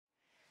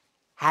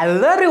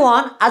Hello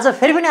everyone, आज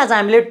फेरि पनि आज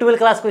हामीले 12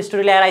 क्लासको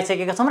स्टोरी ल्याएर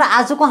आइसकेका छौँ र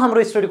आजको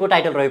हाम्रो स्टोरीको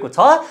टाइटल रहेको छ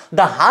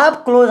द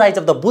हाफ क्लोज आइज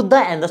of the Buddha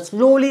and the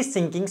slowly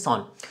sinking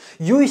सन।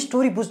 यो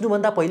स्टोरी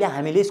बुझ्नुभन्दा पहिले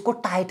हामीले यसको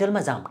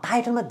टाइटलमा जाऊँ।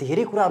 टाइटलमा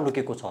धेरै कुराहरू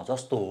लुकेको छ,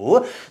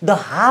 जस्तो द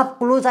हाफ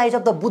क्लोज आइज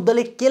अफ द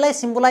बुद्धले केलाई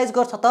सिम्बलाइज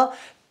गर्छ त?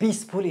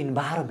 पिसफुल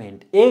इन्भाइरोमेन्ट,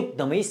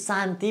 एकदमै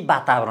शान्ति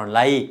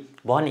वातावरणलाई।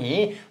 भने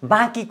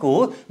बाँकीको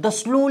द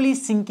स्लोली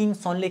सिङ्किङ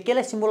सनले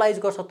केलाई सिम्बलाइज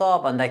गर्छ त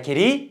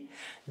भन्दाखेरि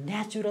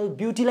नेचुरल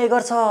ब्युटीलाई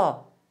गर्छ,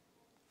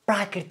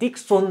 प्राकृतिक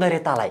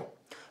सौन्दर्यतालाई।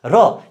 र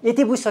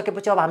यति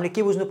बुझिसकेपछि अब हामीले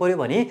के बुझ्नु पर्यो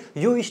भने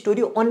यो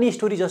स्टोरी अन्य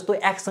स्टोरी जस्तो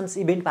एक्सन्स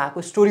इभेन्ट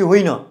भएको स्टोरी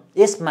होइन।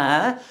 यसमा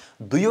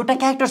दुईवटा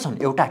क्यारेक्टर छन्,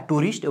 एउटा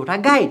टुरिस्ट एउटा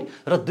गाइड,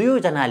 र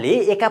दुईजनाले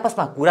एक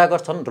आपसमा कुरा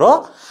गर्छन्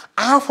र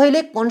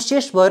आफैले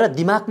कन्सियस भएर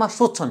दिमागमा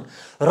सोध्छन्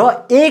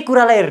र यही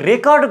कुरालाई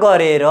रेकर्ड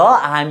गरेर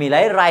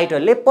हामीलाई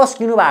राइटरले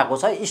पस्किनु भएको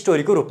छ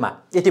स्टोरीको रूपमा।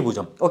 यति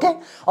बुझौँ, ओके।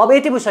 अब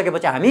यति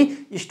बुझिसकेपछि हामी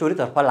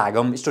स्टोरीतर्फ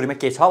लागौँ, स्टोरीमा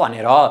के छ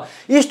भनेर।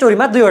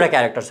 स्टोरीमा दुईवटा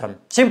क्यारेक्टर छन्,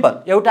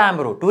 सिम्पल। एउटा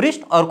हाम्रो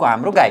टुरिस्ट, अर्को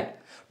हाम्रो गाइड।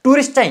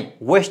 टुरिस्ट चाहिँ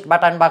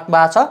वेस्टबाट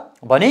आउनुभएको छ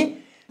भने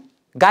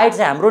गाइड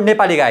चाहिँ हाम्रो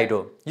नेपाली गाइड हो।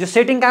 यो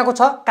सेटिङ कहाँको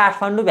छ?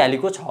 काठमाडौँ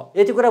भ्यालीको छ।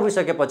 यति कुरा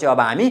बुझिसकेपछि अब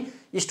हामी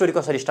स्टोरी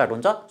कसरी स्टार्ट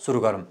हुन्छ सुरु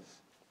गरौँ।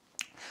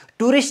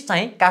 टुरिस्ट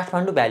चाहिँ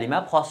काठमाडौँ भ्यालीमा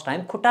फर्स्ट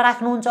टाइम खुट्टा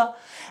राख्नुहुन्छ।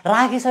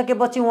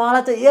 राखिसकेपछि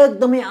उहाँलाई चाहिँ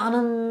एकदमै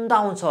आनन्द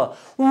आउँछ।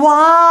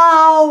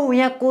 वाउ,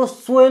 यहाँको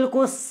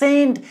सोइलको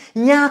सेन्ट,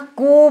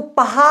 यहाँको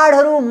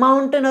पहाडहरू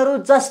माउन्टेनहरू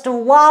जस्ट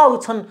वाउ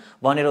छन्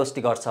भनेर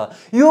उस्ती गर्छ।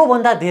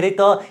 योभन्दा धेरै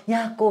त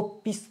यहाँको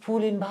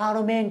पिसफुल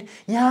इन्भाइरोमेन्ट,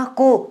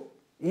 यहाँको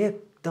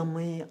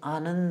एकदमै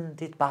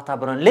आनन्दित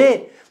वातावरणले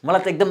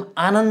मलाई त एकदम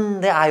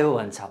आनन्द आयो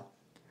भन्छ।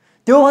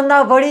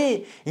 त्योभन्दा बढी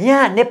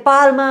यहाँ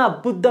नेपालमा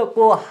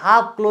बुद्धको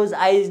हाफ क्लोज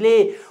आइजले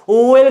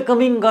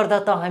वेलकमिङ गर्दा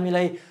त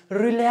हामीलाई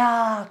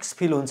रिल्याक्स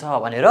फिल हुन्छ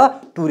भनेर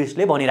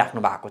टुरिस्टले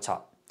भनिराख्नु भएको छ।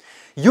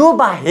 यो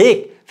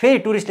बाहेक फेरि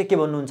टुरिस्टले के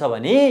भन्नुहुन्छ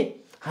भने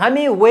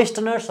हामी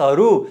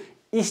वेस्टर्नर्सहरू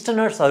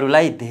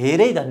इस्टर्नर्सहरूलाई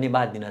धेरै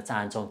धन्यवाद दिन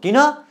चाहन्छौँ। किन?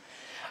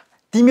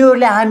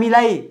 तिमीहरूले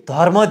हामीलाई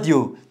धर्म दियो,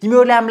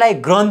 तिमीहरूले हामीलाई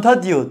ग्रन्थ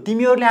दियो,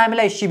 तिमीहरूले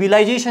हामीलाई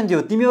सिभिलाइजेसन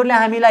दियो, तिमीहरूले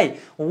हामीलाई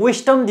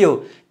विस्डम दियो।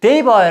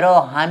 त्यही भएर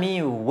हामी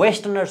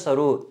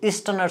वेस्टर्नर्सहरू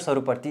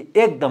इस्टर्नर्सहरूप्रति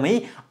एकदमै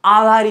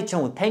आभारी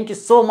छौँ, थ्याङ्क यू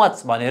सो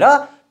मच भनेर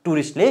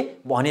टुरिस्टले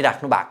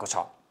भनिराख्नु भएको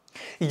छ।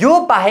 यो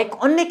बाहेक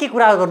अन्य के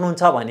कुरा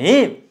गर्नुहुन्छ भने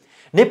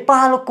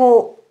नेपालको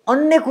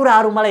अन्य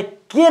कुराहरू मलाई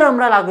के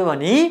राम्रा लाग्यो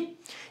भने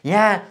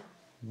यहाँ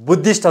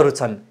बुद्धिस्टहरू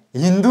छन्,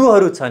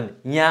 हिन्दूहरू छन्,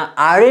 यहाँ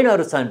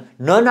आर्यनहरू छन्,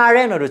 नन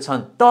आर्यनहरू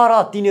छन्, तर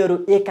तिनीहरू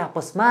एक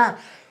आपसमा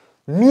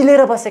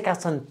मिलेर बसेका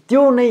छन्।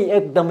 त्यो नै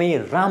एकदमै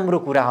राम्रो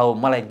कुरा हो,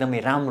 मलाई एकदमै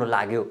राम्रो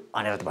लाग्यो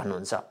भनेर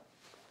भन्नुहुन्छ।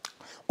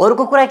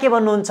 अर्को कुरा के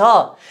भन्नुहुन्छ?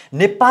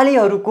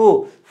 नेपालीहरूको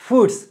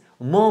फुड्स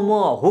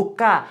मोमो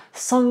हुक्का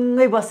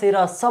सँगै बसेर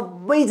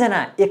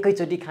सबैजना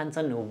एकैचोटि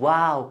खान्छन्।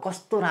 वाउ,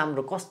 कस्तो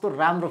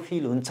राम्रो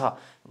फिल हुन्छ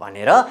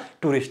भनेर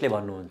टुरिस्टले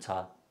भन्नुहुन्छ।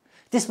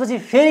 त्यसपछि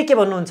फेरि के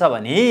भन्नुहुन्छ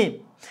भने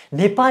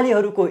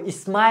नेपालीहरूको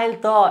स्माइल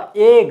त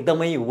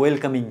एकदमै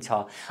वेलकमिङ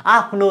छ।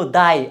 आफ्नो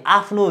दाई,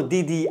 आफ्नो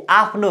दिदी,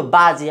 आफ्नो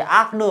बाजे,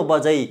 आफ्नो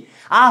बजै,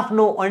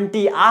 आफ्नो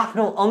आन्टी,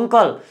 आफ्नो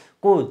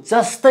अङ्कलको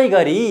जस्तै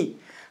गरी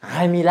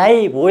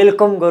हामीलाई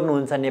वेलकम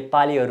गर्नुहुन्छ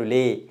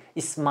नेपालीहरूले।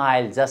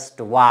 स्माइल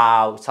जस्ट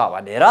वाउ छ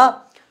भनेर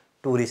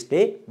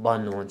टुरिस्टले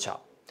भन्नुहुन्छ।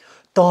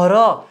 तर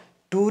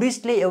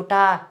टुरिस्टले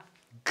एउटा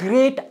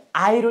ग्रेट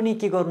आइरोनी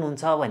के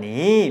गर्नुहुन्छ भने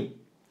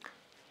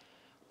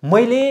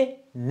मैले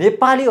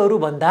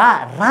नेपालीहरूभन्दा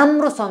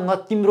राम्रोसँग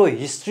तिम्रो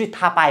हिस्ट्री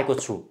थाहा पाएको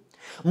छु।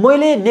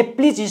 मैले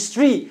नेप्लिज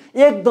हिस्ट्री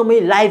एकदमै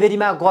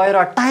लाइब्रेरीमा गएर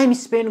टाइम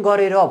स्पेन्ड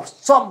गरेर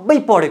सबै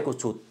पढेको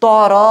छु।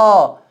 तर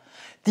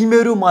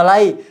तिमीहरू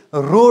मलाई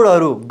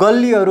रोडहरू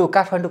गल्लीहरू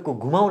काठमाडौँको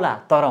घुमाउला,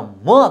 तर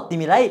म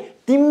तिमीलाई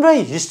तिम्रै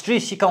हिस्ट्री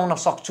सिकाउन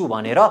सक्छु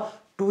भनेर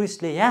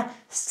टुरिस्टले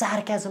यहाँ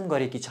सार्क्याजम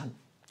गरेकी छन्।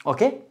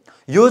 ओके,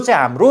 यो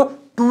चाहिँ हाम्रो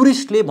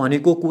टुरिस्टले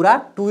भनेको कुरा,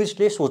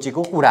 टुरिस्टले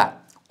सोचेको कुरा।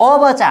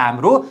 अब चाहिँ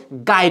हाम्रो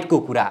गाइडको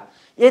कुरा।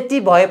 यति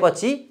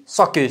भएपछि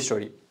सक्यो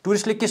स्टोरी।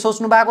 टुरिस्टले के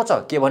सोच्नु भएको छ,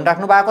 के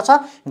भनिराख्नु भएको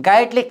छ,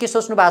 गाइडले के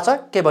सोच्नु भएको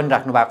छ, के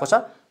भनिराख्नु भएको छ,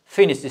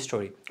 फिनिस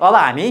स्टोरी। अब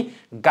हामी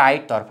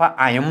गाइडतर्फ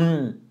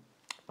आयौँ।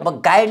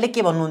 अब गाइडले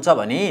के भन्नुहुन्छ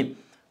भने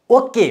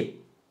ओके,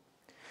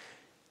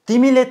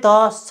 तिमीले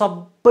त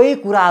सबै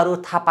कुराहरू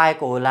थाहा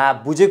पाएको होला,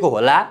 बुझेको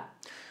होला।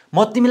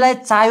 म तिमीलाई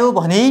चाह्यो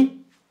भने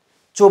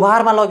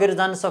चोभारमा लगेर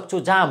जान सक्छु,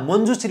 जहाँ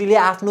मञ्जुश्रीले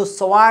आफ्नो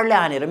सवारले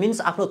हानेर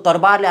मिन्स आफ्नो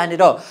तरबारले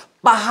हानेर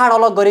पहाड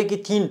अलग गरेकी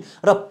थिइन्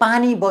र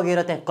पानी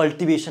बगेर त्यहाँ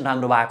कल्टिभेसन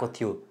राम्रो भएको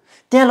थियो।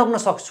 त्यहाँ लग्न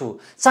सक्छु।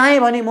 चाहे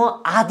भने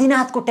म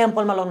आदिनाथको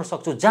टेम्पलमा लग्न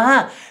सक्छु, जहाँ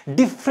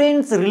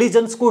डिफ्रेन्ट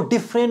रिलिजन्सको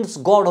डिफ्रेन्ट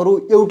गडहरू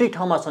एउटै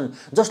ठाउँमा छन्,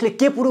 जसले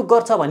के प्रुभ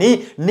गर्छ भने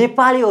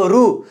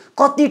नेपालीहरू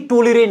कति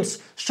टोलरेन्स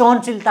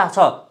सहनशीलता छ,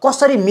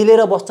 कसरी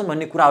मिलेर बस्छन्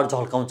भन्ने कुराहरू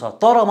झल्काउँछ।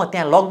 तर म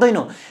त्यहाँ लग्दैन।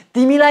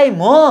 तिमीलाई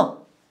म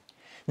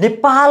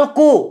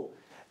नेपालको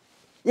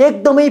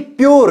एकदमै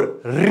प्योर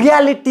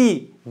रियालिटी,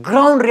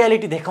 ग्राउन्ड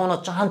रियालिटी देखाउन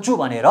चाहन्छु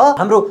भनेर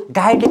हाम्रो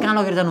गाइडले कहाँ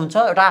लगेर जानुहुन्छ?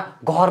 एउटा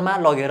घरमा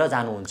लगेर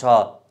जानुहुन्छ,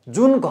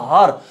 जुन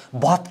घर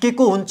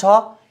भत्केको हुन्छ,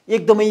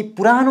 एकदमै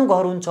पुरानो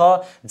घर हुन्छ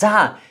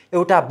जहाँ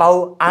एउटा बाउ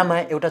आमा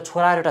एउटा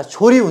छोरा र एउटा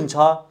छोरी हुन्छ,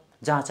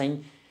 जहाँ चाहिँ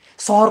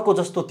सहरको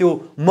जस्तो त्यो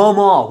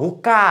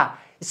हुक्का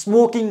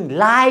स्मोकिङ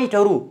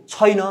लाइटहरू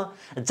छैन,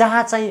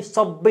 जहाँ चाहिँ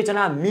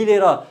सबैजना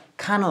मिलेर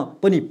खान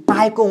पनि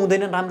पाएको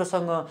हुँदैन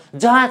राम्रोसँग,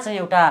 जहाँ चाहिँ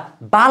एउटा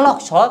बालक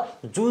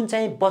छ जुन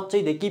चाहिँ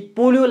बच्चैदेखि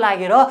पोलियो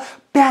लागेर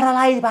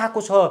प्यारालाइज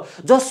भएको छ,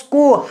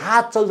 जसको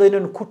हात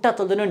चल्दैनन्, खुट्टा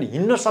चल्दैनन्,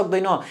 हिँड्न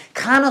सक्दैन,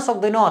 खान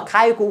सक्दैन,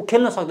 खाएको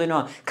उखेल्न सक्दैन,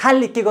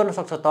 खालि के गर्न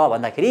सक्छ त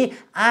भन्दाखेरि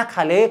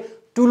आँखाले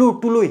टुलु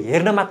टुलु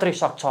हेर्न मात्रै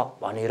सक्छ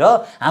भनेर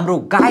हाम्रो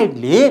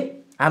गाइडले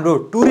हाम्रो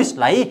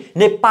टुरिस्टलाई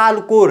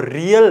नेपालको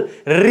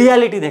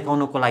रियालिटी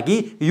देखाउनको लागि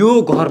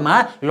यो घरमा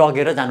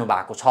लगेर जानु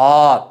भएको छ।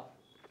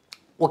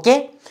 ओके,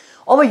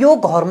 अब यो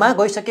घरमा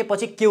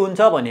गइसकेपछि के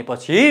हुन्छ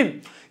भनेपछि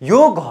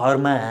यो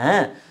घरमा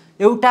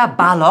एउटा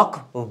बालक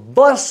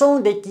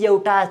वर्षौंदेखि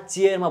एउटा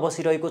चेयरमा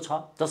बसिरहेको छ,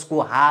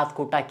 जसको हात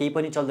खुट्टा केही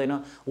पनि चल्दैन,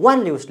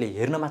 वानले उसले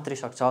हेर्न मात्रै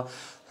सक्छ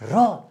र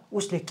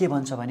उसले के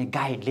भन्छ भने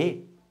गाइडले,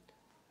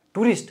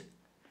 टुरिस्ट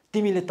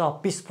तिमीले त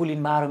पिसफुल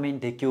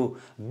इन्भाइरोमेन्ट देख्यौ,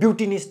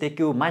 ब्युटिनेस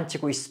देख्यौ,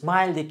 मान्छेको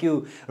स्माइल देख्यौ,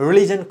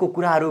 रिलिजनको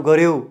कुराहरू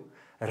गर्यौ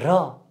र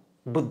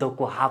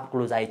बुद्धको हाफ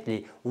क्लोज आइजले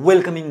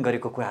वेलकमिङ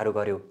गरेको कुराहरू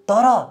गर्यौ,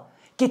 तर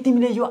के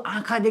तिमीले यो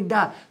आँखा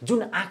देख्दा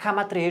जुन आँखा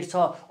मात्र हेर्छ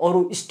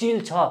अरू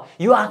स्टिल छ,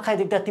 यो आँखा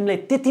देख्दा तिमीलाई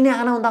त्यति नै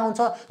आनन्द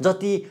आउँछ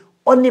जति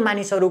अन्य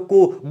मानिसहरूको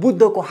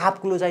बुद्धको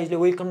हाफ क्लोज आइजले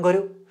वेलकम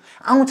गर्यो?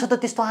 आउँछ त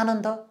त्यस्तो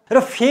आनन्द? र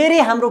फेरि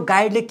हाम्रो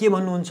गाइडले के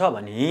भन्नुहुन्छ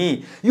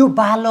भने यो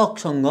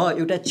बालकसँग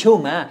एउटा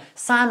छेउमा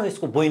सानो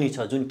यसको बहिनी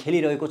छ जुन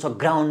खेलिरहेको छ,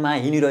 ग्राउन्डमा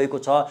हिँडिरहेको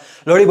छ,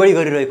 लडीबडी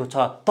गरिरहेको छ,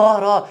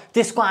 तर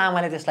त्यसको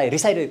आमाले त्यसलाई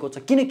रिसाइरहेको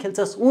छ, किन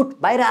खेल्छस्, उठ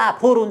बाहिर आ,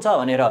 फोहोर हुन्छ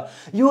भनेर।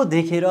 यो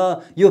देखेर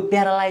यो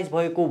प्यारालाइज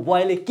भएको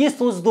बोयले के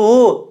सोच्दो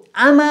हो,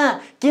 आमा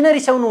किन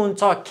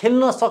रिसाउनुहुन्छ,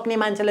 खेल्न सक्ने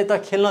मान्छेले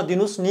त खेल्न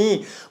दिनुस् नि,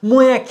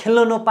 म यहाँ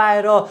खेल्न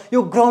नपाएर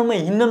यो ग्राउन्डमा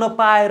हिँड्न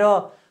नपाएर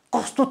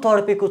कस्तो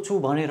तडपेको छु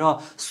भनेर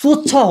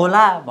सोच्छ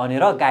होला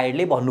भनेर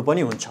गाइडले भन्नु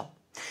पनि हुन्छ।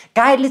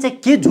 गाइडले चाहिँ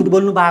के झुट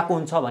बोल्नु भएको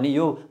हुन्छ भने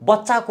यो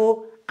बच्चाको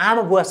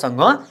आमा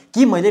बुवासँग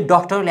कि मैले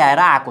डाक्टर ल्याएर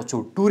आएको छु,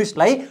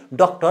 टुरिस्टलाई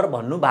डाक्टर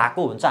भन्नु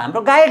भएको हुन्छ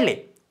हाम्रो गाइडले।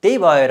 त्यही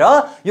भएर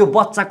यो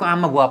बच्चाको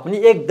आमा बुवा पनि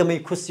एकदमै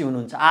खुसी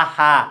हुनुहुन्छ,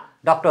 आहा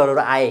डाक्टरहरू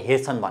आए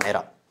हेर्छन् भनेर।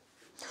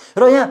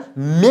 र यहाँ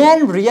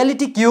मेन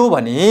रियालिटी के हो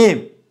भने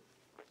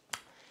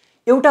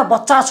एउटा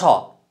बच्चा छ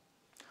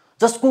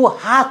जसको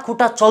हात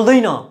खुट्टा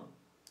चल्दैन,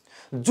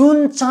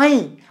 जुन चाहिँ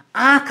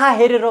आँखा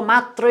हेरेर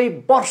मात्रै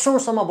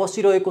वर्षौंसम्म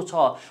बसिरहेको छ,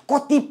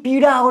 कति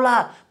पीडा होला,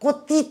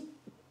 कति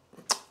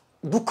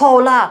दुःख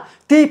होला,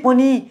 त्यही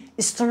पनि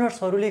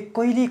स्टनर्सहरूले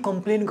कहिल्यै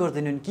कम्प्लेन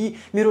गर्दैनन् कि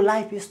मेरो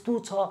लाइफ यस्तो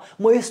छ,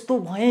 म यस्तो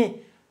भएँ,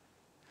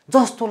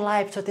 जस्तो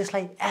लाइफ छ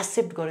त्यसलाई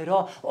एक्सेप्ट गरेर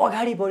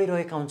अगाडि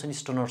बढिरहेका हुन्छन्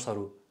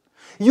स्टनर्सहरू।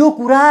 यो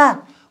कुरा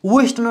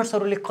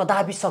वेस्टर्नर्सहरूले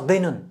कदापि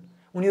सक्दैनन्,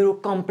 उनीहरू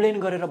कम्प्लेन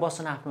गरेर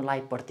बस्छन् आफ्नो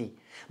लाइफप्रति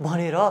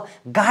भनेर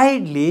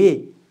गाइडले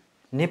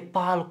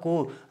नेपालको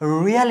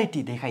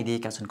रियालिटी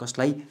देखाइदिएका छन्।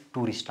 कसलाई?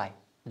 टुरिस्टलाई।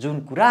 जुन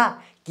कुरा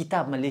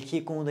किताबमा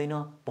लेखिएको हुँदैन,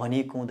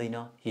 भनिएको हुँदैन,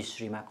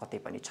 हिस्ट्रीमा कतै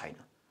पनि छैन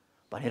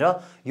भनेर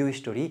यो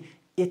स्टोरी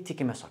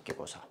यतिकैमा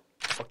सकिएको छ।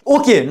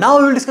 Okay, now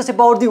we will discuss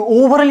about the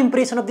overall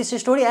impression of this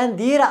story, and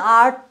there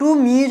are two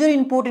major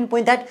important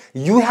points that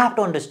you have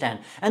to understand.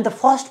 And the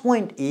first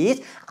point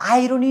is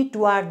irony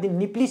toward the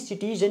Nepalese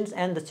citizens,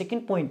 and the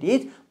second point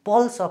is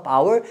pulse of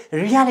our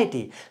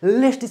reality.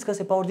 Let's discuss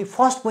about the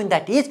first point,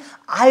 that is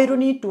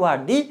irony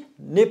toward the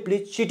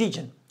Nepalese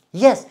citizen.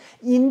 Yes,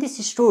 in this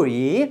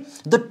story,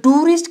 the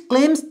tourist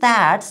claims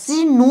that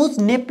she knows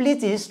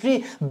Nepalese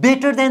history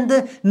better than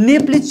the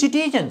Nepalese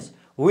citizens,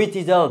 which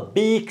is a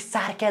big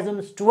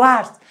sarcasm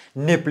towards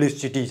Nepalese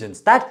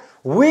citizens, that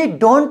we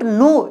don't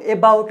know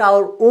about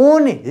our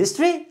own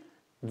history.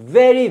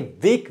 Very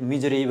big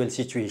miserable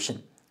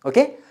situation.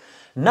 Okay,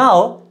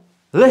 now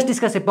let's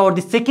discuss about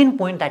the second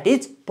point, that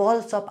is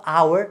pulse of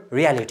our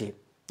reality.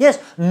 Yes,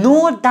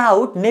 no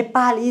doubt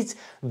Nepal is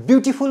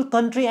beautiful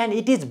country and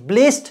it is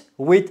blessed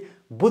with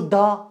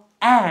Buddha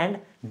and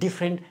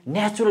different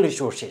natural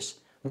resources,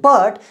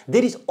 but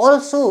there is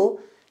also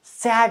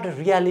sad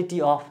reality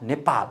of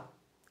Nepal,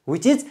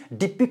 which is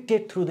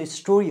depicted through the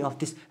story of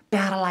this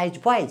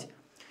paralyzed boy.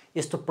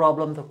 Yesto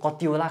problem to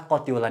kati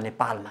hola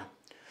Nepalma,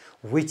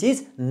 which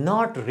is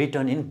not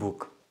written in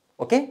book.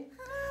 Okay,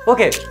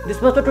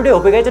 this was for today.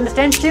 Hope you guys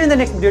understand. See you in the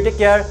next video. Take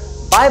care.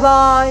 Bye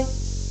bye.